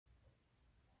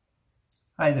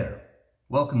Hi there.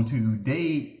 Welcome to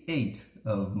day 8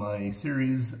 of my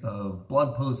series of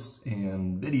blog posts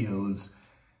and videos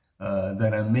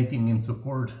that I'm making in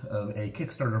support of a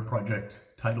Kickstarter project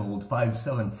titled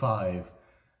 575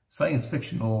 Science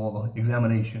Fictional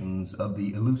Examinations of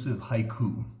the Elusive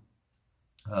Haiku,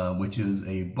 which is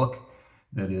a book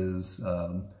that is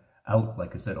out,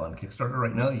 like I said, on Kickstarter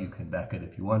right now. You can back it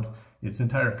if you want. Its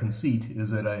entire conceit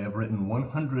is that I have written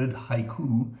 100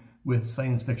 haiku with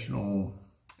science fictional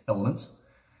elements,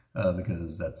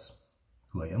 because that's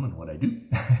who I am and what I do.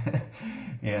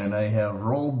 And I have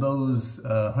rolled those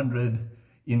 100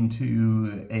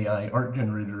 into AI art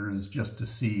generators just to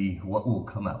see what will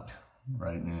come out,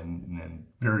 right? And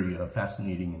very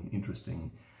fascinating and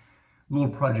interesting little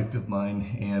project of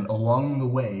mine. And along the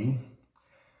way,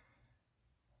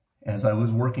 as I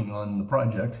was working on the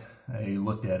project, I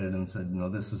looked at it and said, you know,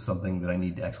 this is something that I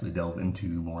need to actually delve into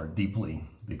more deeply,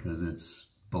 because it's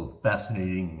both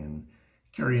fascinating and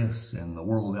curious, and the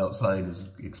world outside is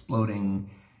exploding.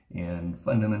 And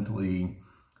fundamentally,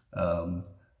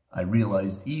 I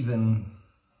realized, even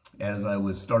as I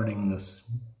was starting this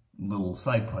little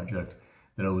side project,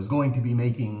 that I was going to be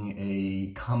making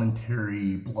a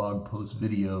commentary blog post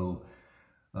video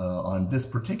on this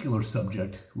particular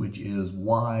subject, which is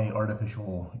why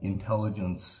artificial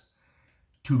intelligence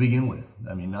to begin with.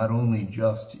 I mean, not only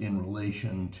just in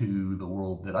relation to the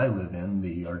world that I live in,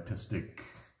 the artistic,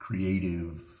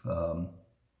 creative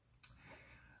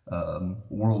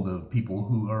world of people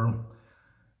who are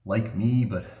like me,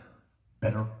 but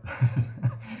better.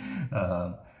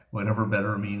 Whatever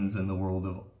better means in the world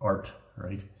of art,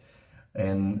 right?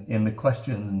 And the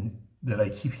question that I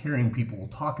keep hearing people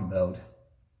talk about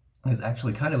is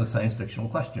actually kind of a science fictional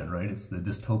question, right? It's the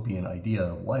dystopian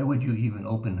idea. Why would you even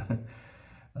open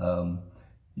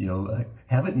you know,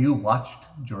 haven't you watched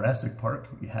Jurassic Park?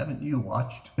 Haven't you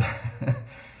watched?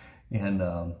 And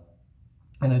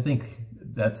I think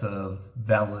that's a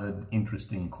valid,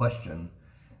 interesting question.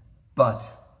 But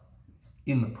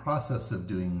in the process of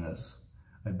doing this,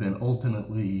 I've been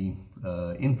ultimately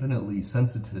infinitely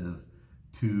sensitive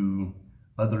to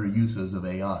other uses of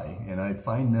AI, and I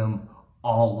find them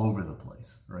all over the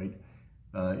place, right?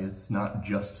 It's not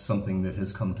just something that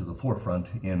has come to the forefront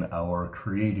in our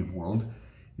creative world.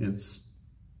 It's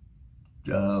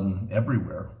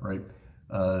everywhere, right?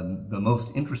 The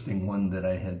most interesting one that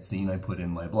I had seen, I put in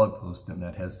my blog post, and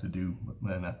that has to do,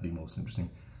 well, not the most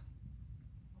interesting,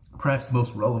 perhaps the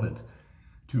most relevant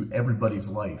to everybody's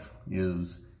life,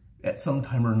 is at some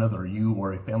time or another, you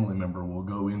or a family member will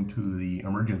go into the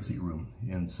emergency room.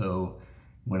 And so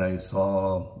when I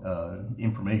saw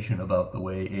information about the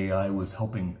way AI was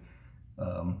helping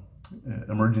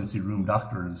emergency room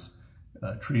doctors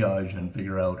triage and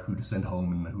figure out who to send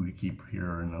home and who to keep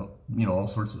here, and you know, all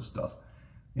sorts of stuff.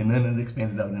 And then it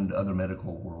expanded out into other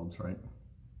medical worlds, right?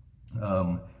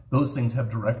 Those things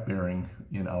have direct bearing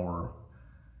in our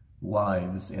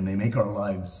lives, and they make our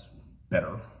lives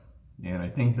better. And I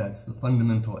think that's the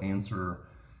fundamental answer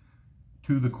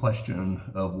to the question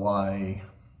of why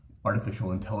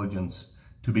artificial intelligence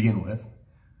to begin with,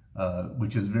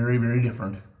 which is very, very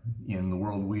different in the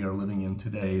world we are living in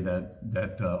today.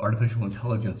 That artificial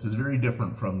intelligence is very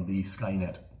different from the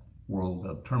Skynet world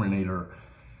of Terminator,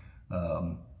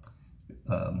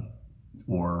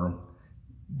 or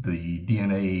the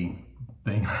DNA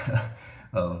thing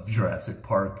of Jurassic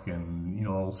Park, and you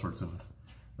know, all sorts of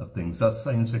things. Us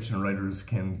science fiction writers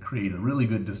can create a really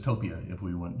good dystopia if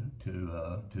we want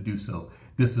to do so.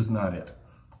 This is not it.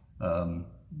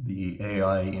 The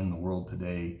AI in the world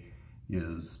today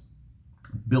is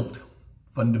built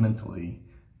fundamentally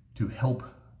to help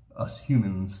us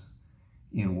humans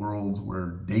in worlds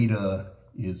where data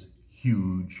is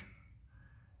huge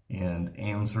and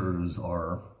answers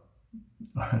are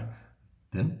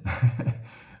thin,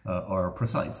 are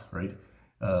precise, right?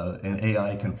 And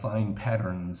AI can find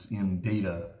patterns in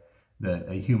data that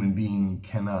a human being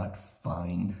cannot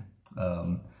find,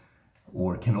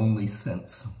 or can only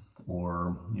sense,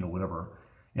 or you know, whatever.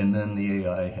 And then the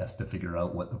AI has to figure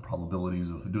out what the probabilities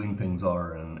of doing things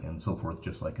are, and so forth,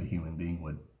 just like a human being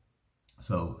would.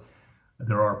 So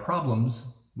there are problems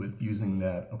with using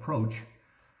that approach,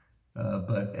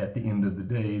 but at the end of the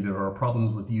day, there are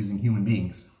problems with using human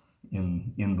beings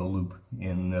in the loop,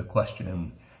 in the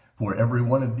question. For every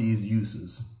one of these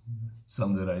uses,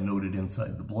 some that I noted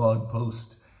inside the blog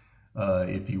post,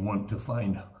 if you want to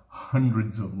find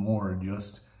hundreds of more,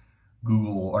 just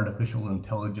Google artificial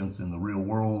intelligence in the real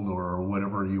world, or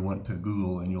whatever you want to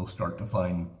Google, and you'll start to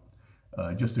find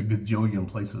just a gajillion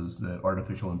places that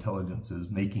artificial intelligence is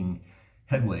making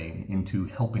headway into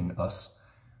helping us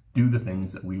do the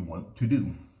things that we want to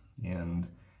do. And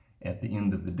at the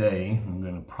end of the day, I'm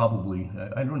going to probably,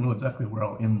 I don't know exactly where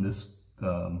I'll end this,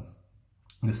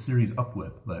 this series up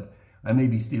with, but I may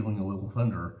be stealing a little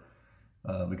thunder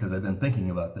because I've been thinking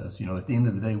about this. You know, at the end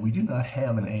of the day, we do not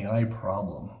have an AI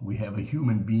problem. We have a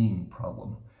human being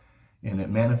problem. And it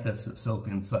manifests itself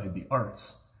inside the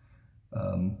arts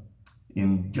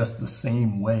in just the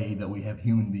same way that we have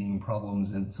human being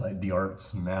problems inside the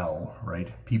arts now,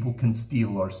 right? People can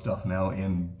steal our stuff now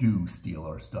and do steal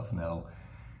our stuff now.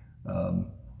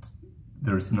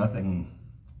 There's nothing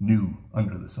new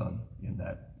under the sun in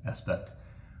that aspect.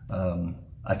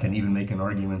 I can even make an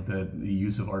argument that the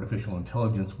use of artificial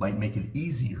intelligence might make it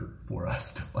easier for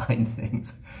us to find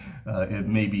things. It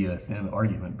may be a thin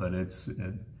argument, but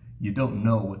you don't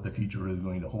know what the future is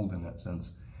going to hold in that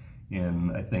sense.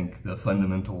 And I think the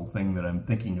fundamental thing that I'm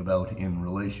thinking about in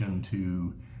relation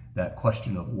to that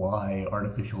question of why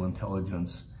artificial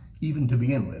intelligence, even to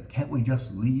begin with, can't we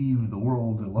just leave the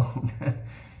world alone,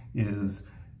 is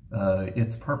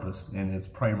its purpose and its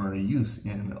primary use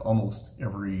in almost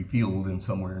every field in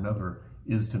some way or another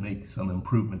is to make some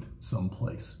improvement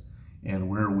someplace. And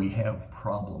where we have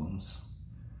problems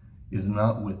is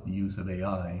not with the use of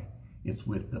AI, it's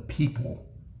with the people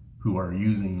who are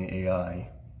using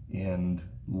AI. And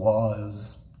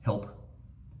laws help,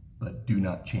 but do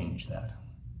not change that,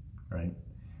 right?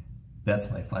 That's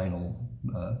my final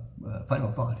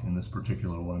thought in this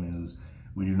particular one is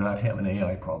we do not have an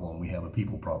AI problem, we have a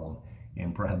people problem.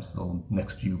 And perhaps the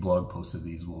next few blog posts of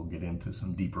these will get into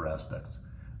some deeper aspects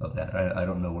of that. I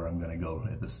don't know where I'm going to go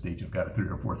at this stage. I've got 3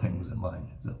 or 4 things in mind.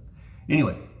 So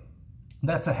anyway,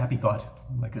 that's a happy thought.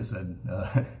 Like I said,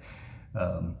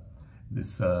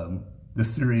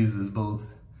 this series is both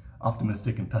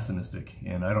optimistic and pessimistic,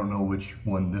 and I don't know which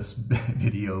one this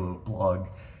video blog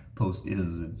post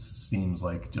is. It seems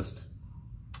like just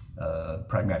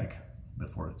pragmatic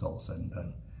before it's all said and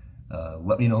done.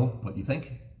 Let me know what you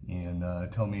think, and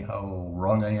tell me how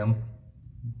wrong I am,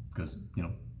 because, you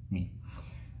know, me.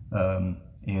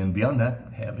 And beyond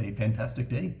that, have a fantastic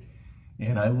day,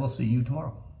 and I will see you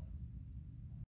tomorrow.